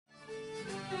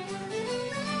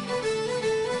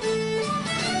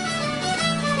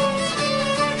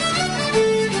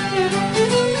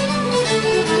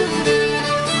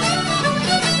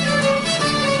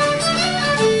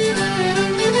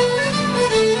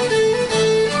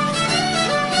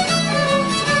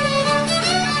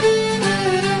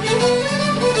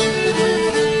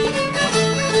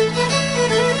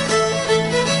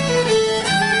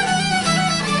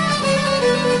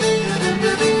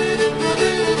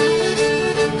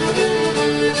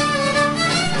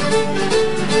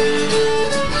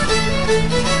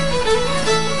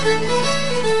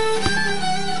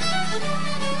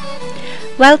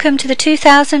Welcome to the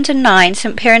 2009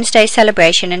 St Piran's Day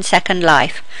celebration in Second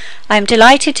Life. I am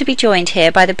delighted to be joined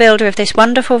here by the builder of this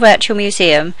wonderful virtual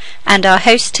museum and our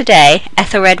host today,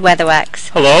 Ethelred Weatherwax.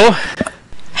 Hello.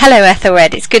 Hello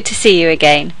Ethelred, it's good to see you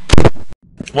again.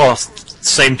 Well,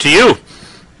 same to you.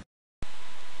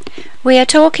 We are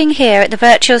talking here at the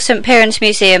virtual St Piran's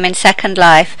Museum in Second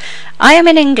Life. I am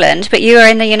in England, but you are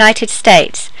in the United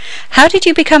States. How did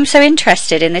you become so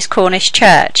interested in this Cornish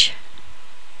church?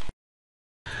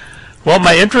 Well,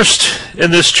 my interest in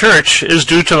this church is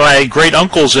due to my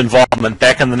great-uncle's involvement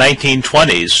back in the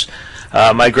 1920s.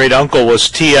 My great-uncle was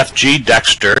V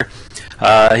Dexter.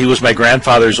 He was my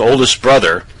grandfather's oldest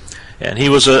brother, and he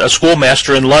was a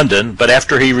schoolmaster in London, but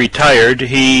after he retired,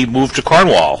 he moved to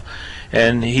Cornwall,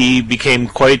 and he became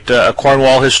quite a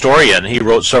Cornwall historian. He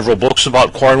wrote several books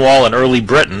about Cornwall and early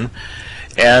Britain,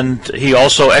 and he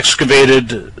also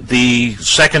excavated the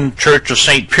second church of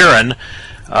St. Piran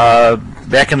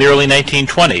back in the early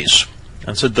 1920s.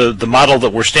 And so the model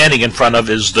that we're standing in front of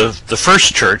is the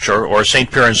first church, or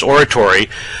St. Piran's Oratory,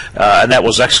 and that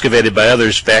was excavated by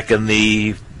others back in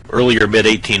the earlier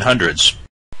mid-1800s.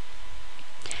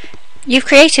 You've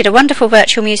created a wonderful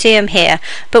virtual museum here,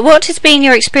 but what has been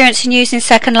your experience in using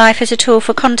Second Life as a tool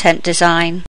for content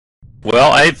design?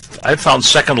 Well, I've found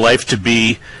Second Life to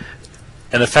be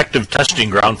an effective testing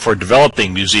ground for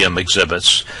developing museum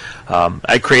exhibits.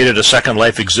 I created a Second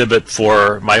Life exhibit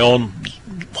for my own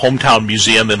hometown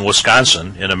museum in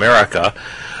Wisconsin, in America,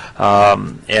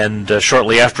 and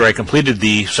shortly after I completed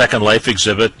the Second Life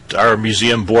exhibit, our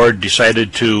museum board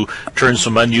decided to turn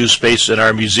some unused space in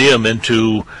our museum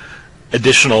into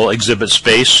additional exhibit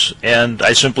space, and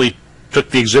I simply took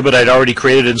the exhibit I'd already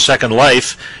created in Second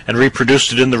Life and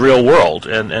reproduced it in the real world,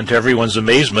 and to everyone's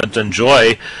amazement and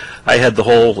joy, I had the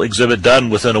whole exhibit done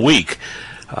within a week.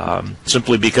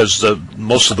 Simply because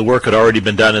most of the work had already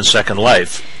been done in Second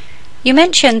Life. You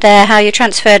mentioned there how you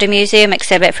transferred a museum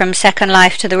exhibit from Second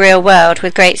Life to the real world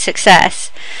with great success.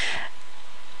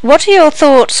 What are your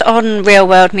thoughts on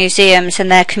real-world museums and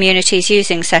their communities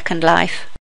using Second Life?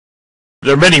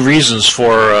 There are many reasons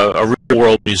for a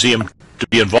real-world museum to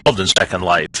be involved in Second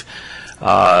Life.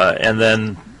 And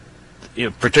then,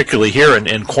 particularly here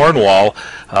in Cornwall,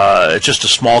 it's just a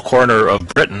small corner of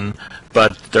Britain,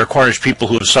 but there are Cornish people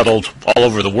who have settled all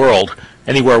over the world,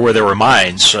 anywhere where there were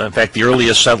mines. In fact, the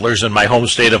earliest settlers in my home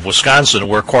state of Wisconsin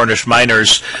were Cornish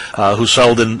miners who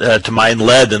settled to mine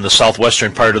lead in the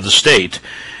southwestern part of the state.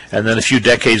 And then a few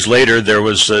decades later, there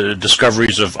was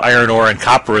discoveries of iron ore and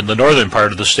copper in the northern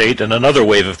part of the state, and another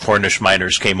wave of Cornish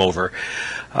miners came over.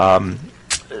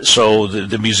 So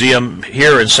the museum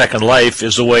here in Second Life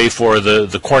is a way for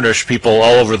the Cornish people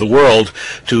all over the world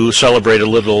to celebrate a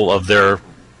little of their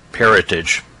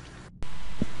heritage.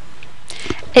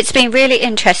 It's been really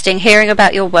interesting hearing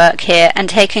about your work here and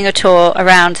taking a tour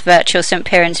around the virtual St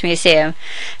Piran's Museum.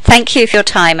 Thank you for your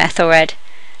time, Ethelred.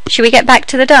 Shall we get back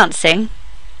to the dancing?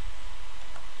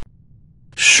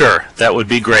 Sure, that would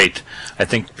be great. I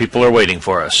think people are waiting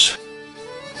for us.